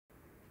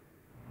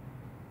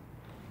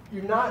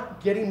You're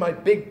not getting my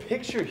big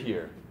picture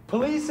here.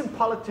 Police and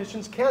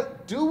politicians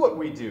can't do what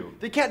we do.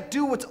 They can't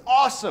do what's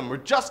awesome or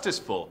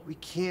justiceful. We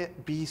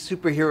can't be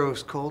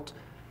superheroes, Colt.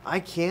 I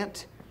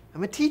can't.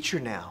 I'm a teacher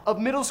now. Of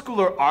middle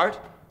schooler art,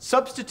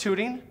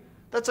 substituting,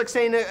 that's like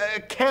saying a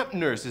camp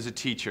nurse is a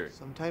teacher.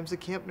 Sometimes a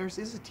camp nurse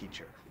is a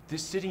teacher.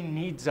 This city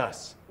needs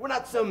us. We're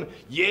not some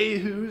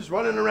yahoos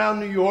running around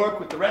New York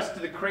with the rest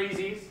of the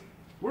crazies.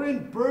 We're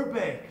in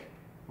Burbank,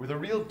 where the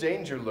real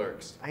danger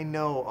lurks. I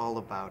know all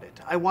about it.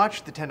 I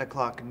watched the 10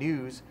 o'clock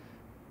news.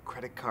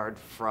 Credit card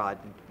fraud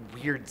and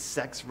weird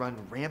sex run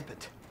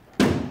rampant.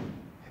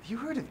 Have you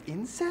heard of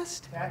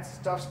incest? That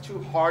stuff's too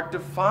hard to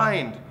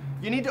find.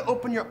 You need to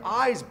open your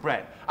eyes,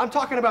 Brett. I'm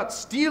talking about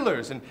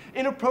stealers and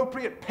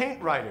inappropriate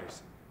paint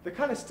writers. The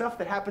kind of stuff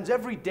that happens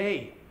every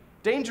day.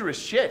 Dangerous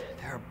shit.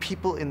 There are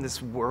people in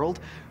this world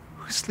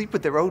who sleep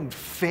with their own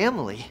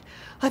family.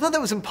 I thought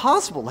that was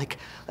impossible, like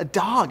a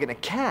dog and a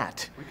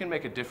cat. We can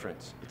make a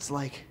difference. It's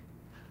like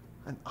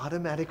an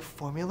automatic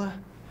formula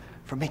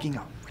for making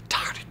a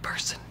retarded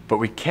person. But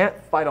we can't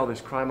fight all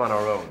this crime on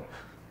our own.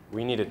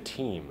 We need a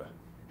team.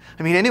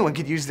 I mean, anyone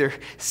could use their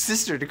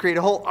sister to create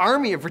a whole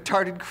army of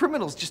retarded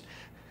criminals, just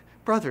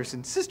brothers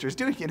and sisters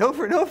doing it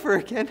over and over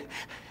again.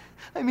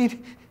 I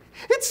mean,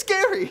 it's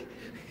scary.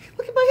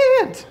 Look at my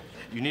hand.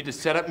 You need to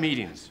set up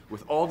meetings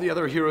with all the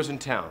other heroes in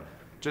town.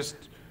 Just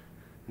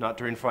not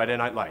during Friday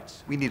Night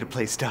Lights. We need a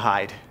place to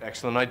hide.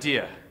 Excellent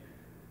idea.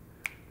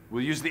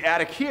 We'll use the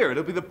attic here.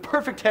 It'll be the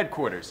perfect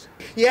headquarters.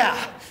 Yeah.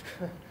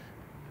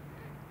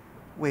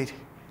 Wait,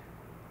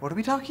 what are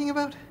we talking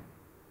about?